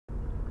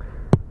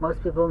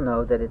Most people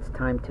know that it's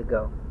time to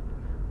go,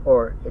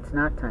 or it's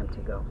not time to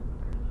go.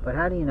 But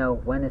how do you know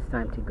when it's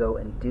time to go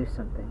and do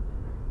something?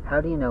 How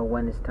do you know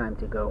when it's time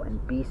to go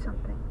and be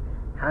something?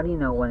 How do you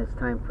know when it's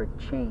time for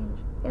change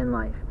in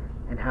life?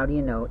 And how do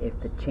you know if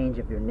the change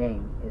of your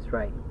name is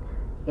right?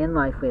 In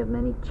life, we have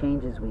many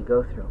changes we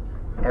go through.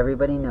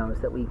 Everybody knows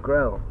that we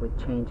grow with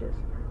changes.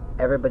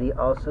 Everybody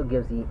also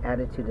gives the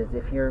attitude as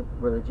if your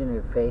religion or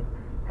your faith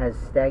has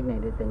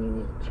stagnated, then you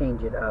need to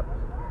change it up.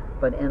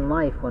 But in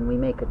life, when we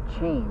make a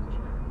change,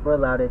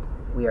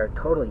 we are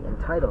totally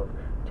entitled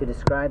to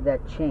describe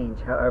that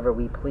change however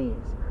we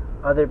please.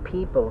 Other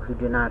people who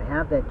do not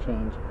have that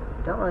change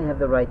don't really have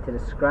the right to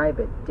describe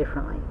it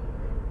differently,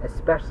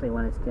 especially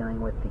when it's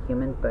dealing with the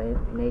human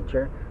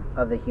nature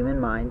of the human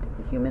mind,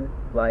 the human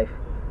life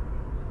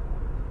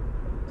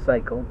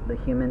cycle, the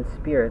human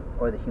spirit,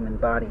 or the human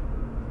body.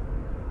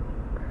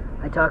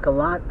 I talk a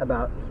lot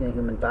about the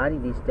human body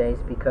these days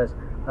because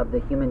of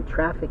the human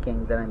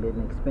trafficking that I've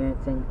been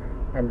experiencing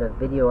and the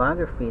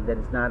videography that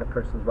is not a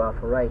person's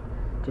lawful right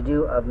to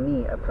do of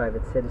me a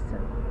private citizen.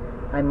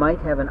 I might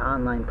have an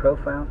online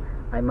profile,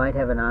 I might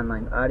have an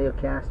online audio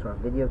cast or a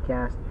video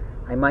cast,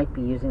 I might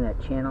be using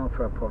that channel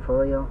for a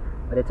portfolio,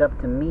 but it's up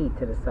to me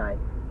to decide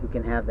who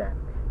can have that.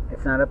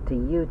 It's not up to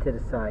you to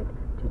decide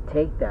to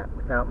take that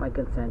without my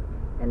consent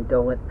and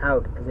dole it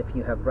out as if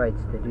you have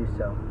rights to do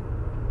so.